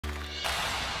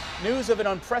News of an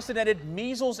unprecedented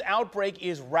measles outbreak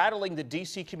is rattling the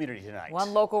D.C. community tonight.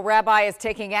 One local rabbi is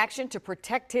taking action to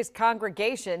protect his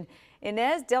congregation.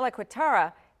 Inez de la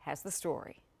Quintara has the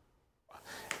story.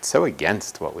 It's so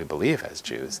against what we believe as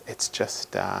Jews. It's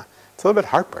just, it's a little bit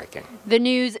heartbreaking. The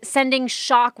news sending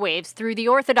shockwaves through the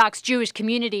Orthodox Jewish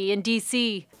community in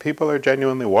D.C. People are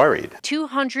genuinely worried.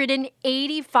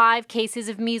 285 cases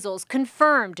of measles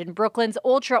confirmed in Brooklyn's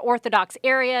ultra-orthodox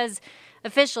areas.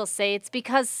 Officials say it's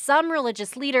because some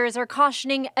religious leaders are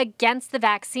cautioning against the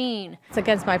vaccine. It's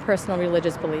against my personal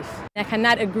religious belief. I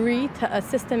cannot agree to a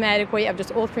systematic way of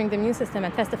just altering the immune system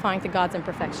and testifying to God's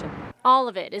imperfection. All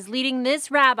of it is leading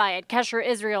this rabbi at Kesher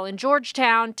Israel in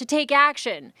Georgetown to take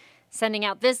action, sending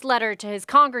out this letter to his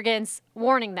congregants,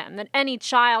 warning them that any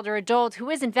child or adult who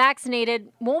isn't vaccinated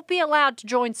won't be allowed to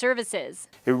join services.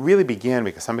 It really began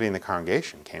because somebody in the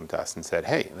congregation came to us and said,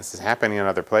 hey, this is happening in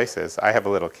other places. I have a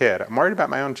little kid. I'm worried about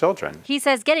my own children. He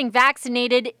says getting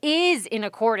vaccinated is in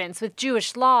accordance with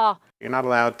Jewish law. You're not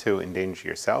allowed to endanger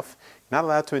yourself. You're not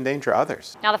allowed to endanger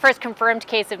others. Now, the first confirmed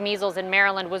case of measles in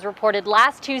Maryland was reported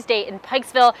last Tuesday in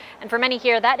Pikesville, and for many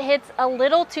here, that hits a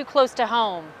little too close to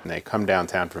home. And they come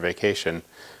downtown for vacation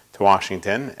to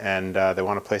Washington, and they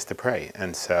want a place to pray.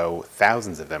 And so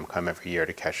thousands of them come every year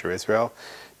to Kesher Israel.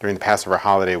 During the Passover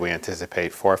holiday, we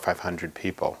anticipate 400 or 500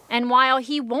 people. And while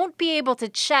he won't be able to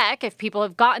check if people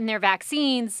have gotten their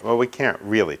vaccines, well, we can't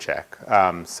really check,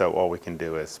 so all we can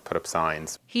do is put up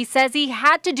signs. He says he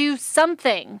had to do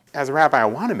something. As a rabbi, I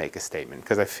want to make a statement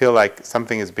because I feel like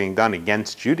something is being done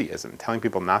against Judaism. Telling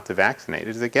people not to vaccinate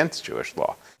is against Jewish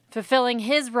law. Fulfilling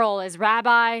his role as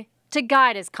rabbi to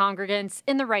guide his congregants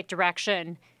in the right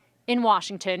direction. In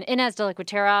Washington, Inez de la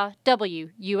Quintara,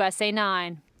 WUSA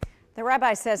 9. The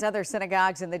rabbi says other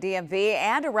synagogues in the DMV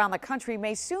and around the country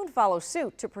may soon follow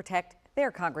suit to protect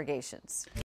their congregations.